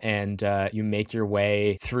Hall and you make your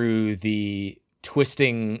way through the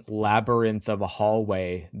twisting labyrinth of a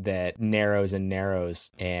hallway that narrows and narrows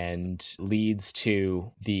and leads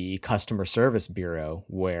to the customer service bureau,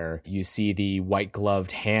 where you see the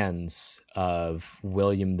white-gloved hands of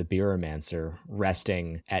William the Bureaumancer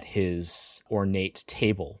resting at his ornate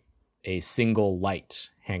table, a single light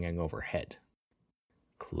hanging overhead.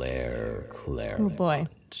 Claire. Oh boy.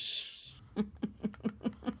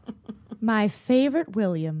 My favorite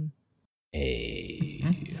William. A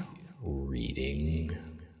reading.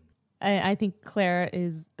 I think Claire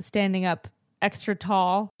is standing up extra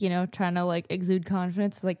tall, trying to like exude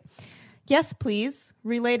confidence. Like, yes, please.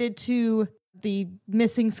 Related to the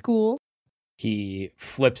missing school. He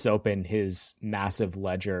flips open his massive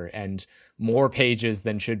ledger and more pages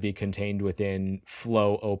than should be contained within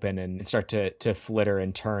flow open and start to flitter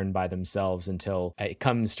and turn by themselves until it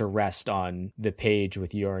comes to rest on the page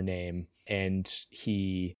with your name. And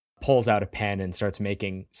he pulls out a pen and starts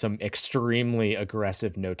making some extremely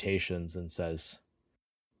aggressive notations and says,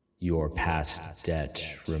 "Your past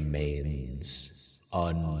debt remains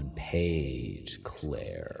unpaid,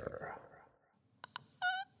 Claire."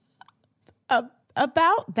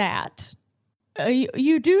 About that,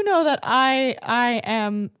 you do know that I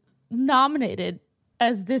am nominated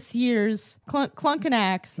as this year's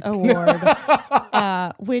Clunkanax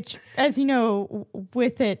Award, which, as you know,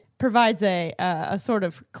 with it provides a sort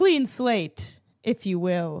of clean slate, if you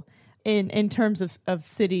will, in terms of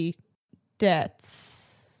city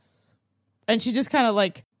debts. And she just kind of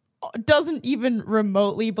like doesn't even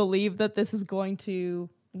remotely believe that this is going to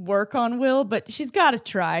work on Will, but she's got to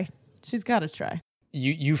try. She's got to try.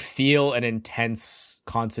 You feel an intense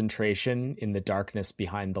concentration in the darkness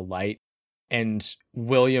behind the light, and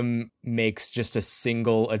William makes just a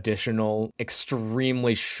single additional,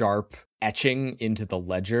 extremely sharp etching into the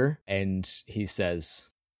ledger, and he says,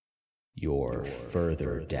 "Your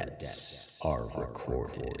further debts are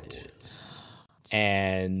recorded."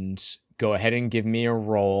 And go ahead and give me a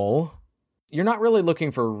roll. You're not really looking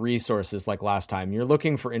for resources like last time. You're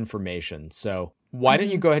looking for information. So why don't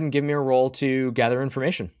you go ahead and give me a roll to gather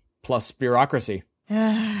information, plus bureaucracy.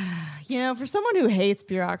 For someone who hates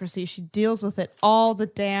bureaucracy, she deals with it all the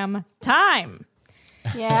damn time.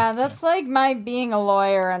 Yeah, that's like my being a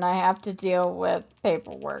lawyer and I have to deal with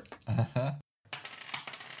paperwork.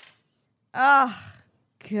 Oh,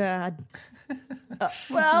 God.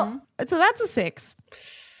 So that's a 6.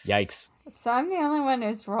 Yikes. So I'm the only one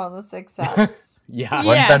who's rolled a success. Yeah.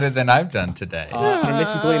 One better than I've done today.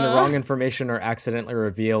 Unless you glean the wrong information or accidentally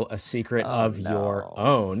reveal a secret of your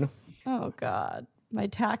own. Oh, God. My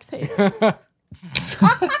tax hater.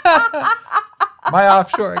 My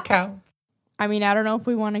offshore account. I mean, I don't know if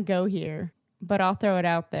we want to go here, but I'll throw it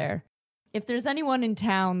out there. If there's anyone in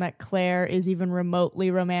town that Claire is even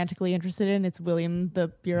remotely romantically interested in, it's William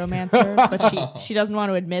the Bureaumancer. But she doesn't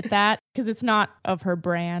want to admit that because it's not of her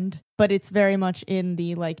brand. But it's very much in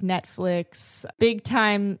the like Netflix big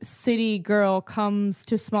time city girl comes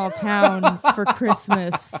to small town for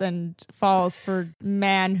Christmas and falls for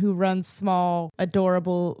man who runs small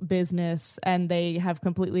adorable business, and they have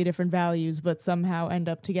completely different values but somehow end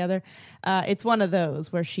up together. It's one of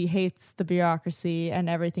those where she hates the bureaucracy and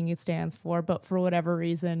everything it stands for, but for whatever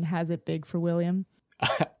reason has it big for William.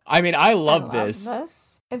 I mean, I love this.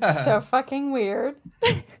 It's so fucking weird.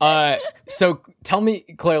 So tell me,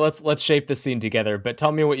 Claire, let's shape the scene together, but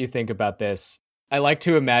tell me what you think about this. I like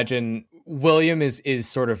to imagine William is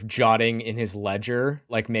sort of jotting in his ledger,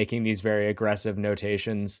 like making these very aggressive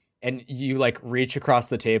notations, and you like reach across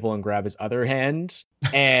the table and grab his other hand,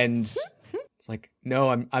 and it's like, no,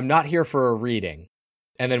 I'm not here for a reading.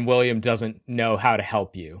 And then William doesn't know how to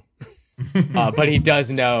help you. But he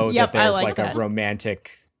does know that there's like a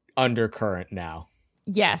romantic undercurrent now.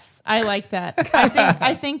 Yes, I like that.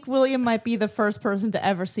 I think William might be the first person to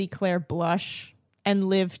ever see Claire blush and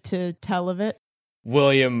live to tell of it.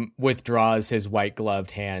 William withdraws his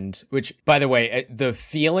white-gloved hand, which, by the way, the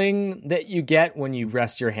feeling that you get when you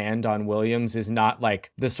rest your hand on William's is not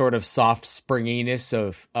like the sort of soft springiness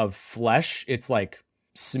of flesh. It's like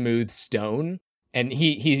smooth stone. And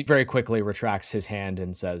he very quickly retracts his hand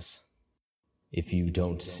and says, "If you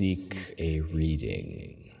don't seek a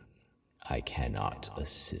reading, I cannot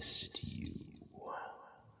assist you."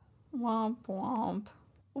 Womp womp.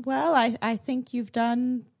 Well, I think you've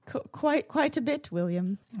done quite a bit,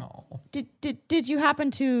 William. Oh. Did you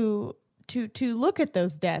happen to look at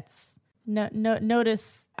those debts?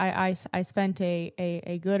 Notice I spent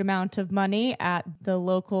a good amount of money at the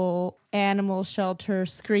local animal shelter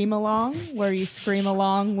Scream Along, where you scream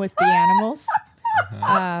along with the animals.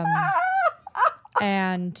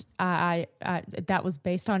 And I that was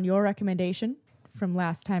based on your recommendation from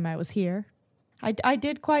last time I was here. I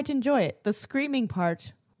did quite enjoy it. The screaming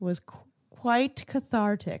part was quite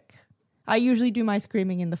cathartic. I usually do my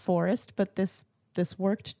screaming in the forest, but this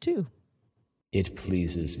worked too. It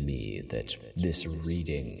pleases me that this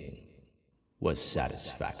reading was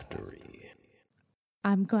satisfactory.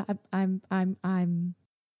 I'm glad. I'm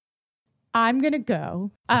gonna go.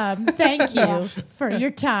 Thank you for your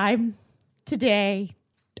time today,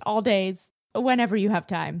 all days, whenever you have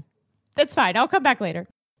time. That's fine. I'll come back later.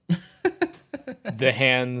 The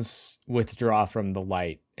hands withdraw from the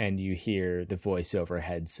light, and you hear the voice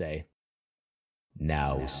overhead say,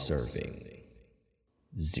 "Now serving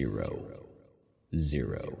 002."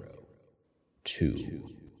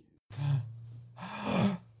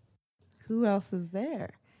 Who else is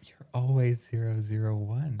there? You're always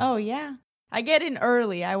 001. Oh, yeah. I get in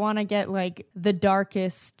early. I want to get, like, the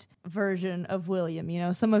darkest version of William. You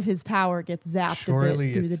know, some of his power gets zapped a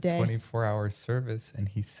bit through the day. Surely it's 24-hour service, and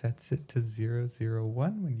he sets it to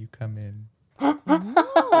 001 when you come in.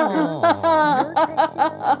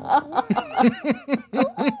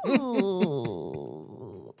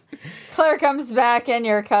 Claire comes back and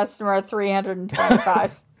your customer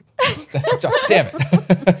 325. Damn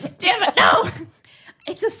it. Damn it, no!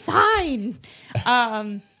 It's a sign.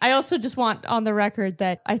 I also just want on the record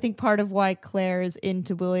that I think part of why Claire is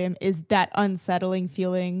into William is that unsettling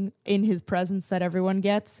feeling in his presence that everyone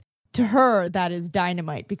gets. To her, that is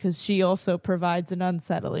dynamite because she also provides an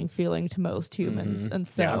unsettling feeling to most humans. And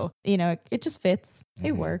so, you know, it just fits.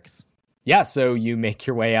 It works. Yeah, so you make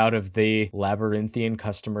your way out of the labyrinthian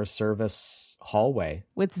customer service hallway.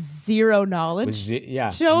 With zero knowledge.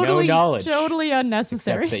 No knowledge. Totally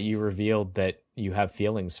unnecessary. Except that you revealed that you have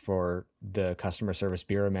feelings for the customer service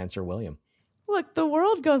bureaumancer, William. Look, the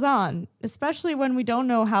world goes on, especially when we don't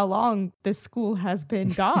know how long this school has been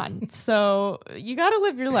gone. So you got to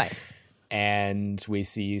live your life. And we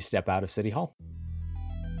see you step out of City Hall.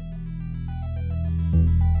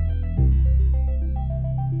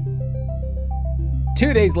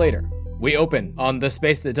 Two days later, we open on the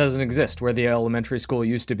space that doesn't exist where the elementary school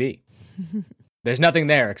used to be. There's nothing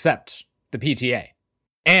there except the PTA.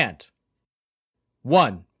 And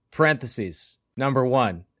number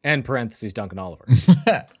one, end parentheses, Duncan Oliver.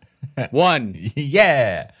 One.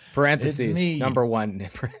 Yeah. Parentheses, number one,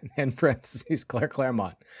 end parentheses, Claire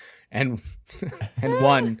Claremont. And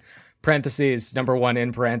one, parentheses, number one,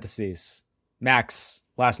 in parentheses, Max,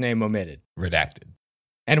 last name omitted. Redacted.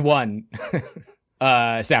 And one,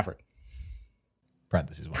 Stafford.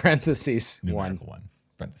 Parentheses one. Numerical one.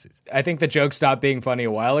 Parentheses. I think the joke stopped being funny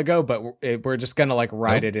a while ago, but we're just gonna like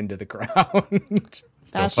ride it into the ground.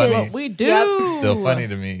 That's funny. what we do. Still funny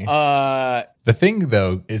to me. The thing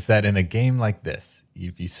though is that in a game like this,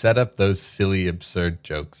 if you set up those silly, absurd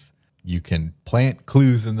jokes, you can plant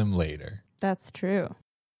clues in them later. That's true.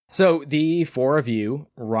 So the four of you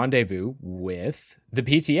rendezvous with the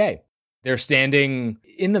PTA. They're standing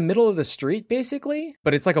in the middle of the street, basically,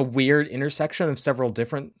 but it's like a weird intersection of several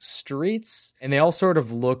different streets, and they all sort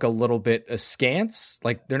of look a little bit askance.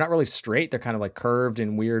 Like, they're not really straight. They're kind of like curved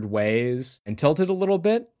in weird ways and tilted a little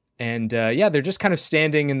bit. And they're just kind of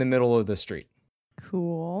standing in the middle of the street.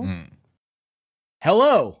 Cool.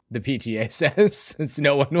 Hello, the PTA says, since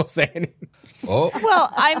no one will say anything. Oh,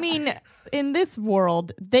 Well, I mean, in this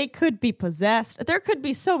world, they could be possessed. There could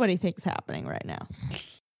be so many things happening right now.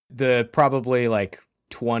 The probably like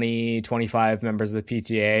 20, 25 members of the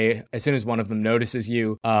PTA, as soon as one of them notices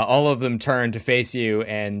you, all of them turn to face you,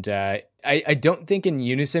 and I don't think in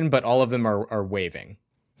unison, but all of them are waving.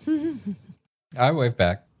 I wave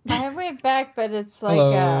back. I wave back, but it's like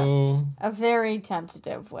Hello. a very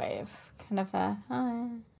tentative wave. Kind of a, hi.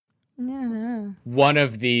 Yeah. One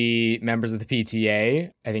of the members of the PTA,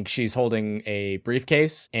 I think she's holding a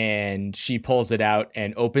briefcase, and she pulls it out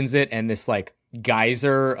and opens it, and this like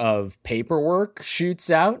geyser of paperwork shoots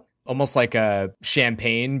out, almost like a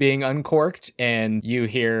champagne being uncorked, and you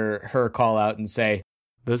hear her call out and say,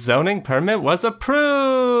 The zoning permit was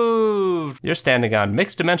approved! You're standing on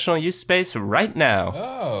mixed dimensional use space right now.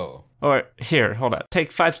 Oh. Or, here, hold on.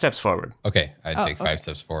 Take 5 steps forward. Okay, I take okay. 5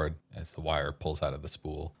 steps forward as the wire pulls out of the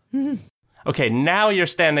spool. Okay, now you're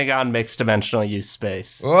standing on mixed dimensional use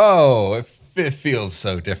space. Whoa, it feels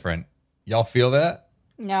so different. Y'all feel that?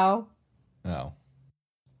 No. No.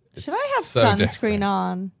 Should I have so sunscreen different.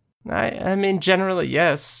 on? I mean, generally,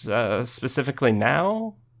 yes. Specifically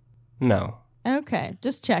now? No. Okay,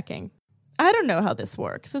 just checking. I don't know how this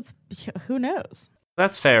works. Who knows?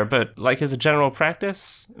 That's fair, but like as a general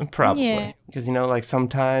practice, probably. Yeah. Because, like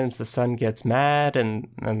sometimes the sun gets mad and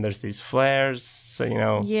there's these flares,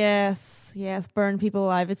 so, Yes, burn people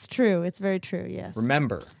alive. It's true. It's very true, yes.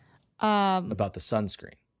 remember about the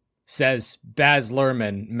sunscreen. Says Baz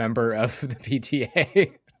Luhrmann, member of the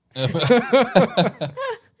PTA.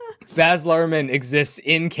 Baz Luhrmann exists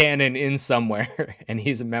in canon in somewhere, and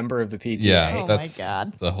he's a member of the PTA. Yeah, Oh that's my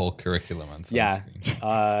God. the whole curriculum on sunscreen.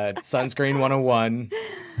 Yeah. Sunscreen 101,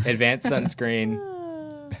 advanced sunscreen.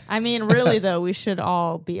 I mean, really, though, we should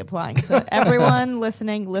all be applying. So everyone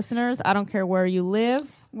listeners, I don't care where you live.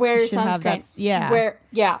 Wear you should have sunscreen.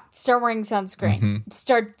 that- Start wearing sunscreen. Mhm.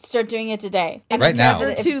 Start doing it today. It's Right now.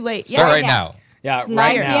 never too late. Start Yeah. right now. Yeah, It's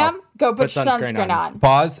right 9 now. p.m. Go put your sunscreen sunscreen on. on.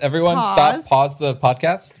 Pause, everyone. Pause. Stop. Pause the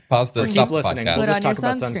podcast. Pause the Or stop keep the listening. podcast. We'll Put just on talk your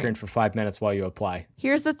about sunscreen. sunscreen for 5 minutes while you apply.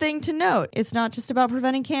 Here's the thing to note. It's not just about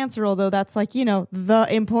preventing cancer, although that's like, the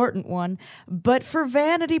important one. But for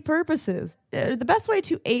vanity purposes, the best way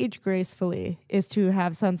to age gracefully is to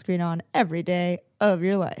have sunscreen on every day of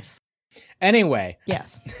your life. Anyway,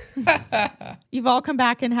 Yes. You've all come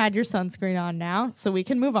back and had your sunscreen on now, so we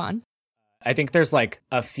can move on. I think there's like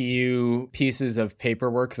a few pieces of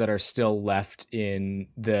paperwork that are still left in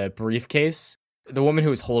the briefcase. The woman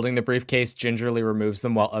who is holding the briefcase gingerly removes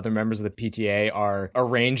them while other members of the PTA are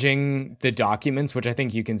arranging the documents, which I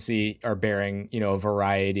think you can see are bearing, a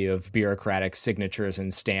variety of bureaucratic signatures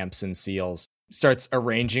and stamps and seals. Starts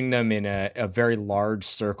arranging them in a very large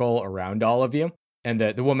circle around all of you. And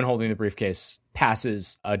the woman holding the briefcase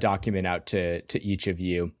passes a document out to each of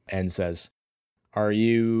you and says, "Are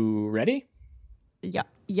you ready?" Yep.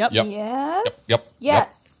 Yep. Yes. Yep.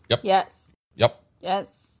 Yes. Yep. Yes. Yep.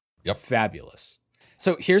 Yes. Yep. Fabulous.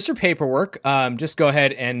 So here's your paperwork. Just go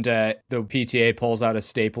ahead and the PTA pulls out a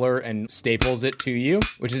stapler and staples it to you,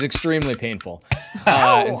 which is extremely painful.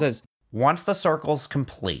 And says, Once the circle's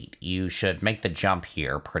complete, you should make the jump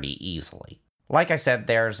here pretty easily. Like I said,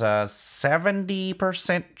 there's a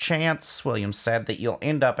 70% chance, William said, that you'll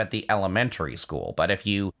end up at the elementary school. But if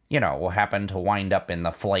you, happen to wind up in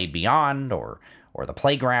the Filet Beyond or the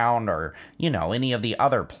playground or, any of the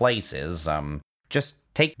other places, just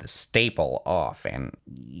take the staple off and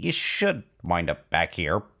you should wind up back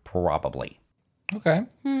here, probably. Okay.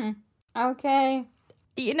 Okay.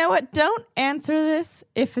 You know what? Don't answer this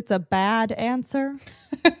if it's a bad answer.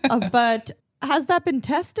 But has that been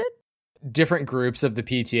tested? different groups of the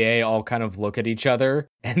PTA all kind of look at each other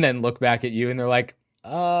and then look back at you and they're like,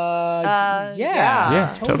 yeah.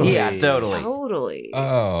 Yeah, totally. Yeah, totally. Totally.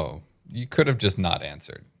 Oh, you could have just not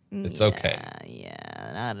answered. It's okay.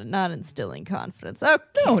 Yeah, not instilling confidence. Okay.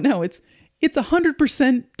 No, it's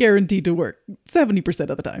 100% guaranteed to work 70%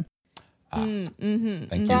 of the time. Thank you,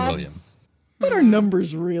 William. What are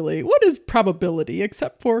numbers really? What is probability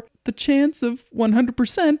except for the chance of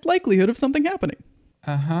 100% likelihood of something happening?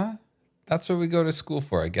 Uh-huh. That's what we go to school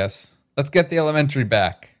for, I guess. Let's get the elementary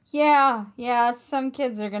back. Yeah, some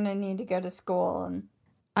kids are going to need to go to school. And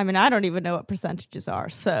I mean, I don't even know what percentages are,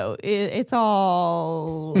 so it's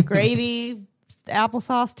all gravy,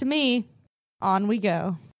 applesauce to me. On we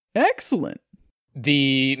go. Excellent.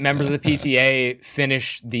 The members of the PTA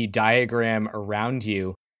finish the diagram around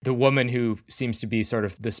you. The woman who seems to be sort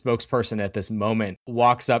of the spokesperson at this moment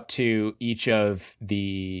walks up to each of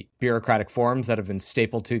the bureaucratic forms that have been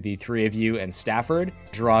stapled to the three of you and Stafford,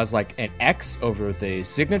 draws like an X over the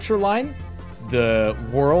signature line. the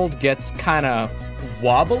world gets kind of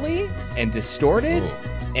wobbly and distorted.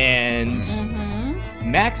 Ooh. And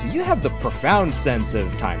Max, you have the profound sense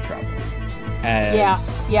of time travel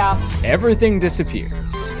as everything disappears.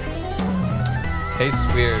 Tastes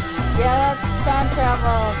weird. Yeah, that's time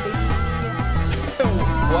travel.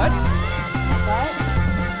 What?